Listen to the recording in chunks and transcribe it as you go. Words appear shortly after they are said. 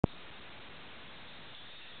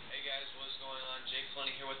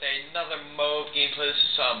another Moab gameplay. This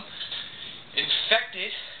is some Infected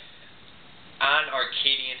on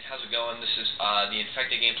Arcadian. How's it going? This is the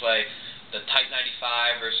Infected gameplay, the Type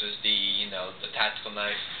 95 versus the tactical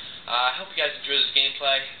knife. I hope you guys enjoy this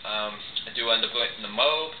gameplay. I do end up going in the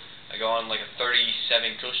Moab. I go on like a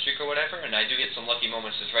 37 kill streak or whatever, and I do get some lucky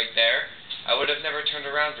moments. It's right there. I would have never turned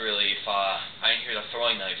around really if I didn't hear the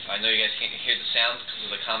throwing knife. I know you guys can't hear the sound because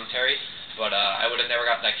of the commentary, but I would have never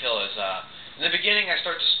got that kill. As in the beginning, I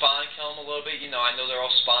start to spawn kill them a little bit. I know they're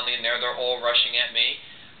all spawning in there. They're all rushing at me,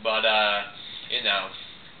 but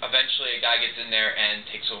eventually a guy gets in there and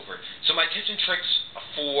takes over. So my tips and tricks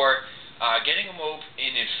for getting a Moab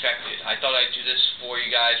in Infected. I thought I'd do this for you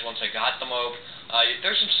guys once I got the Moab.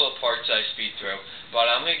 There's some slow parts that I speed through, but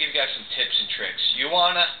I'm going to give you guys some tips and tricks. You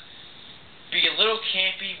want to be a little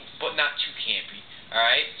campy, but not too campy.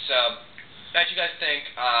 Alright, so as you guys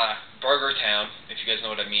think, Burger Town, if you guys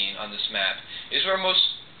know what I mean, on this map, is where most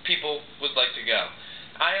people would like to go.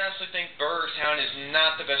 I honestly think Burger Town is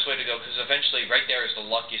not the best way to go, because eventually right there is the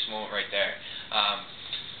luckiest moment right there.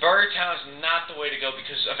 Burger Town is not the way to go,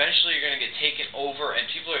 because eventually you're going to get taken over,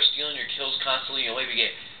 and people are stealing your kills constantly. You'll maybe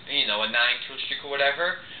get, a 9 kill streak or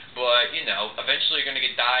whatever, but, eventually you're going to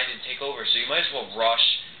get died and take over, so you might as well rush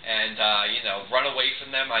and, run away from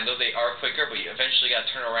them. I know they are quicker, but you eventually got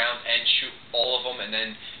to turn around and shoot all of them, and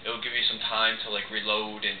then it will give you some time to,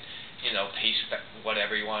 reload and, pace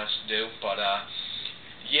whatever you want us to do. But,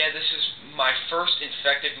 yeah, this is my first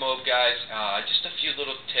Infected Moab, guys. Just a few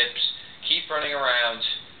little tips. Keep running around.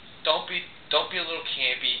 Don't be a little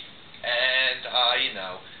campy, and,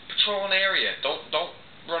 patrol an area. Don't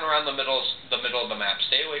run around the middle of the map.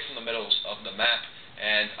 Stay away from the middles of the map.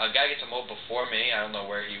 And a guy gets a Moab before me. I don't know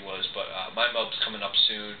where he was, but my Moab's coming up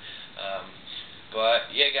soon.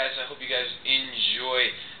 But yeah, guys, I hope you guys enjoy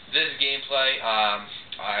this gameplay.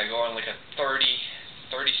 I go on like a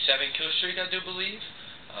 37 kill streak, I do believe.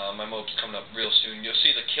 My Moab's coming up real soon. You'll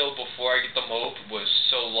see the kill before I get the Moab was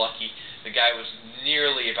so lucky. The guy was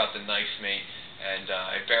nearly about to knife me, and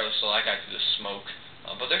I barely saw that guy through the smoke.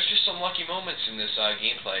 But there's just some lucky moments in this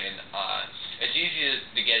gameplay, and it's easy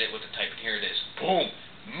to get it with the type, and here it is. Boom!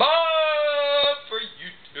 Moab for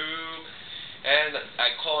YouTube! And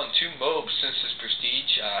I call in 2 Moabs since this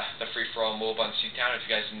Prestige, the free-for-all Moab on Seatown. If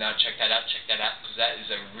you guys did not check that out, because that is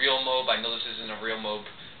a real Moab. I know this isn't a real Moab.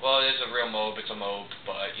 Well, it is a real Moab, it's a Moab,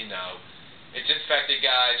 but, it's Infected,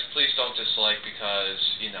 guys. Please don't dislike because,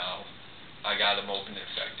 I got a Moab and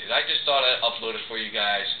Infected. I just thought I'd upload it for you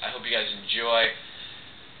guys. I hope you guys enjoy.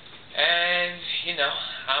 And,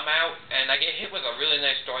 I'm out, and I get hit with a really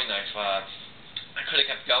nice throwing knife. I could have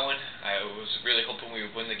kept going. I was really hoping we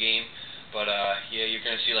would win the game. But, yeah, you're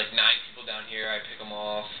going to see, 9 people down here. I pick them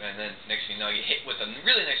off, and then next thing you know, I get hit with a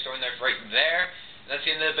really nice throwing knife right there. And that's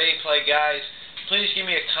the end of the gameplay, guys. Please give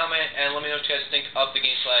me a comment, and let me know what you guys think of the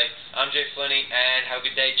gameplay. I'm Jay Flinney, and have a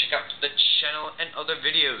good day. Check out the channel and other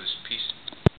videos. Peace.